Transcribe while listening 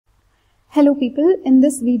Hello people, in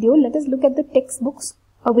this video let us look at the textbooks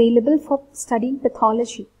available for studying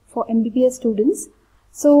pathology for MBBS students.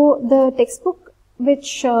 So the textbook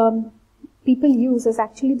which people use is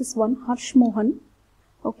actually this one, Mohan.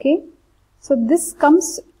 Okay, so this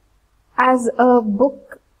comes as a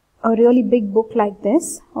book, a really big book like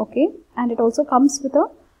this. Okay, and it also comes with a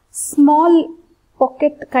small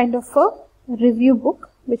pocket kind of a review book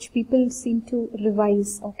which people seem to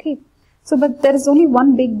revise. Okay. So, but there is only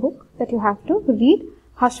one big book that you have to read,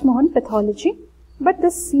 Mohan Pathology. But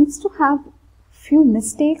this seems to have few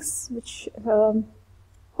mistakes, which,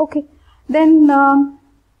 okay. Then,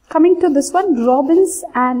 coming to this one, Robbins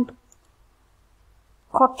and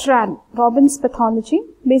Robbins Pathology.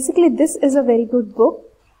 Basically, this is a very good book,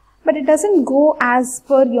 but it doesn't go as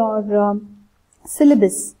per your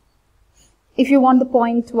syllabus. If you want the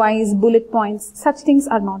point-wise bullet points, such things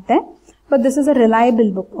are not there. But this is a reliable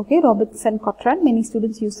book, okay, Robbins and Cotran, many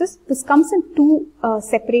students use this. This comes in two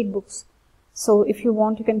separate books. So if you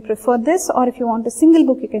want, you can prefer this, or if you want a single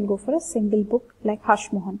book, you can go for a single book like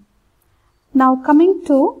Mohan. Now coming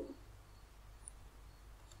to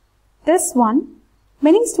this one,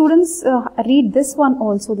 many students read this one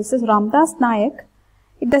also. This is Ramdas Nyuk.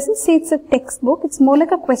 It doesn't say it's a textbook, it's more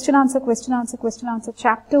like a question answer,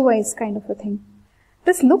 chapter wise kind of a thing.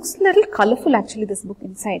 This looks a little colorful actually, this book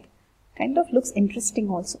inside. Kind of looks interesting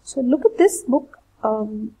also. So look at this book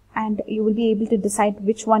and you will be able to decide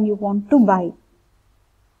which one you want to buy.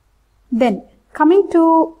 Then coming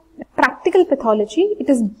to practical pathology, it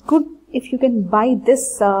is good if you can buy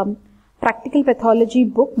this practical pathology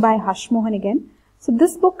book by Mohan again. So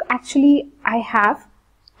this book actually I have,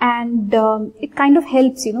 and it kind of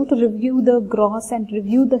helps, you know, to review the gross and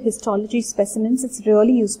review the histology specimens. It's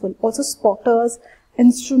really useful. Also spotters,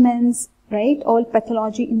 instruments, right, all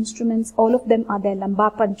pathology instruments, all of them are there,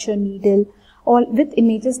 lumbar puncture, needle, all with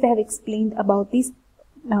images they have explained about these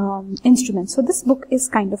instruments. So this book is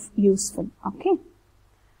kind of useful, okay.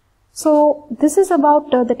 So this is about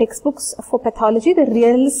the textbooks for pathology, the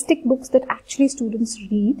realistic books that actually students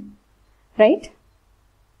read, right.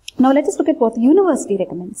 Now let us look at what the university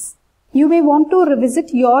recommends. You may want to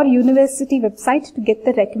revisit your university website to get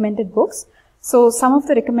the recommended books. So some of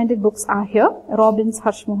the recommended books are here, Robbins,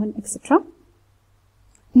 Mohan, etc.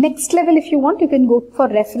 Next level, if you want, you can go for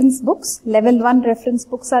reference books. Level 1 reference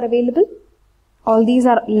books are available. All these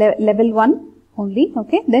are level 1 only,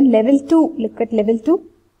 okay. Then level 2, look at level 2.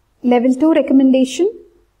 Level 2 recommendation.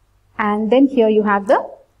 And then here you have the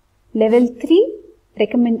level 3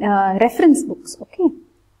 reference books, okay.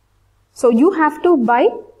 So you have to buy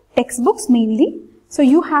textbooks mainly. So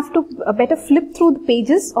you have to better flip through the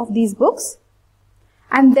pages of these books,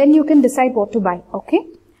 and then you can decide what to buy, okay.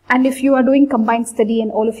 And if you are doing combined study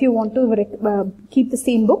and all of you want to keep the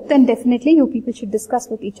same book, then definitely you people should discuss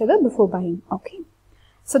with each other before buying, okay.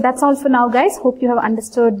 So that's all for now, guys. Hope you have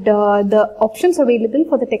understood the options available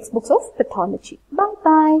for the textbooks of pathology.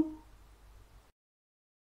 Bye-bye.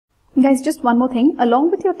 Guys, just one more thing.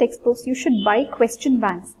 Along with your textbooks, you should buy question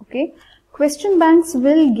banks, okay. Question banks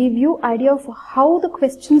will give you idea of how the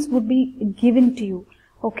questions would be given to you,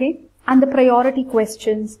 okay, and the priority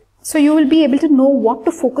questions. So you will be able to know what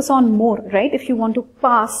to focus on more, right? If you want to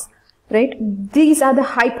pass, right, these are the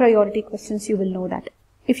high priority questions. You will know that.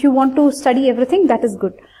 If you want to study everything, that is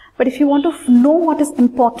good. But if you want to know what is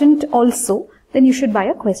important also, then you should buy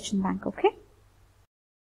a question bank, okay.